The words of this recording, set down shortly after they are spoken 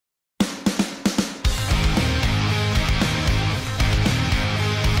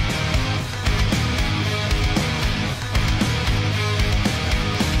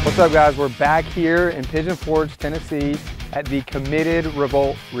What's up, guys? We're back here in Pigeon Forge, Tennessee at the Committed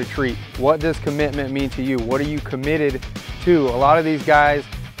Revolt Retreat. What does commitment mean to you? What are you committed to? A lot of these guys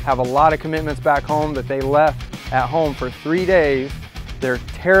have a lot of commitments back home that they left at home for 3 days. They're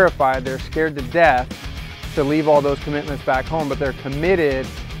terrified, they're scared to death to leave all those commitments back home, but they're committed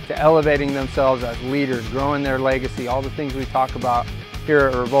to elevating themselves as leaders, growing their legacy, all the things we talk about here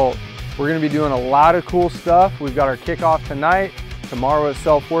at Revolt. We're gonna be doing a lot of cool stuff. We've got our kickoff tonight. Tomorrow is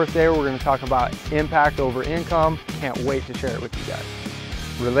Self-Worth Day. We're gonna talk about impact over income. Can't wait to share it with you guys.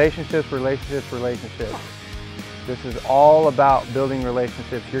 Relationships, relationships, relationships. This is all about building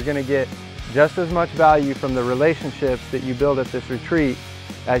relationships. You're gonna get just as much value from the relationships that you build at this retreat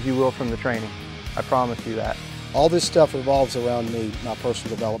as you will from the training. I promise you that. All this stuff revolves around me, my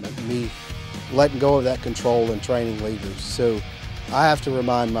personal development, me letting go of that control and training leaders. So I have to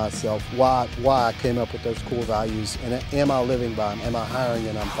remind myself why I came up with those core values, and am I living by them? Am I hiring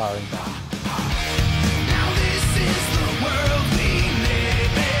and I'm firing by them? Now this is the world we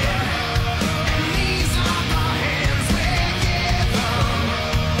live in, and these are the hands we're given.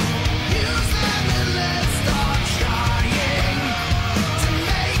 Use them and let's start trying to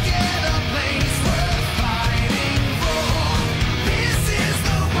make it a place worth fighting for. This is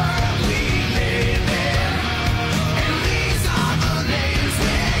the world we live in, and these are the names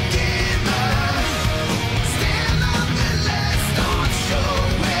we're given. Stand up and let's start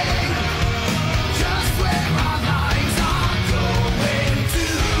showing just where our lives are going to.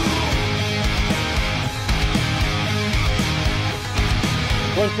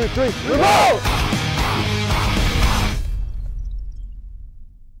 1, 2, 3, revolt!